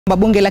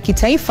Bunge la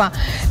kitaifa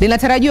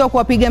linatarajiwa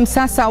kuwapiga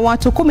msasa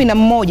watu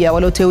 11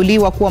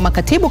 walioteuliwa kuwa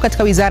makatibu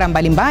katika wizara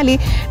mbalimbali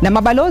na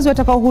mabalozi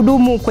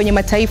watakaohudumu kwenye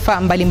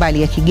mataifa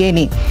mbalimbali ya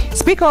kigeni.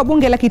 Spika wa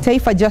bunge la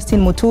kitaifa Justin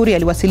Muturi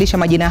aliwasilisha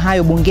majina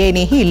hayo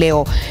bungeni hii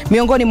leo.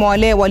 Miongoni mwa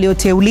wale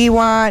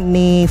walioteuliwa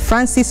ni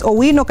Francis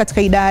Owino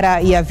katika idara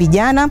ya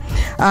vijana,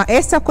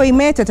 Esther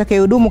Koimet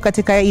atakayehudumu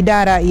katika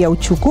idara ya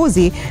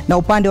uchukuzi, na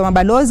upande wa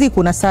mabalozi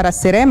kuna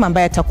Serem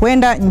ambaye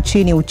atakwenda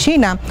nchini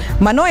Uchina,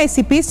 Manoah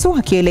Esipisu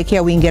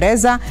akielekea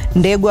Uingereza,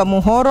 Ndegwa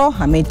Muhoro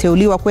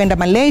ameteuliwa kwenda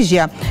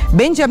Malaysia,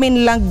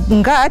 Benjamin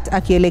Langat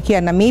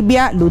akielekea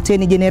Namibia,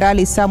 Luteni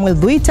Jenerali Samuel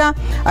Dhuita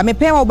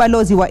amepewa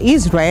ubalozi wa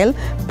Israel,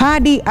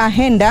 Padi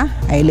Ahenda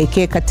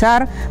aelekea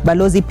Qatar,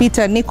 Balozi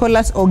Peter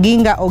Nicholas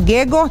Oginga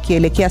Ogego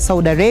akielekea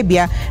Saudi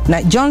Arabia,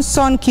 na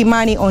Johnson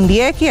Kimani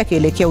Ondieki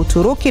akielekea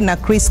Uturuki, na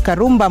Chris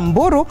Karumba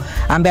Mburu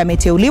ambaye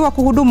ameteuliwa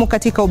kuhudumu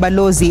katika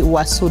ubalozi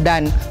wa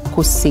Sudan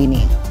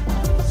Kusini.